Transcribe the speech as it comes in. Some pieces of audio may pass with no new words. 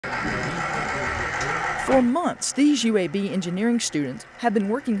For months, these UAB engineering students have been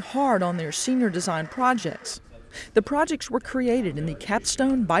working hard on their senior design projects. The projects were created in the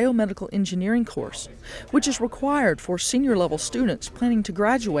Capstone Biomedical Engineering Course, which is required for senior-level students planning to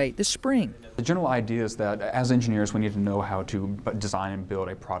graduate this spring. The general idea is that as engineers, we need to know how to design and build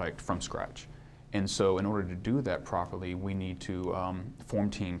a product from scratch. And so in order to do that properly, we need to form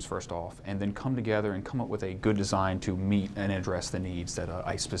teams first off, and then come together and come up with a good design to meet and address the needs that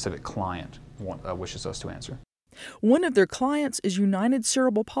a specific client wishes us to answer. One of their clients is United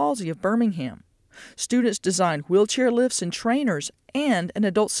Cerebral Palsy of Birmingham. Students designed wheelchair lifts and trainers and an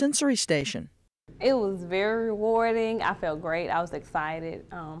adult sensory station. It was very rewarding. I felt great. I was excited.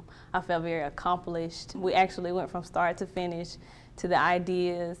 I felt very accomplished. We actually went from start to finish to the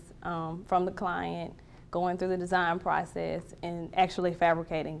ideas from the client, going through the design process, and actually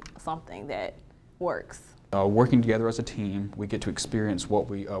fabricating something that works. Working together as a team, we get to experience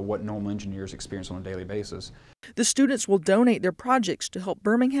what normal engineers experience on a daily basis. The students will donate their projects to help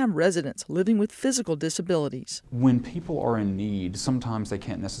Birmingham residents living with physical disabilities. When people are in need, sometimes they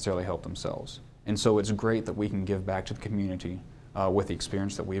can't necessarily help themselves. And so it's great that we can give back to the community with the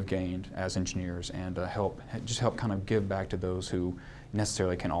experience that we have gained as engineers, and help kind of give back to those who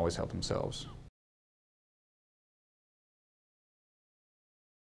necessarily can't always help themselves.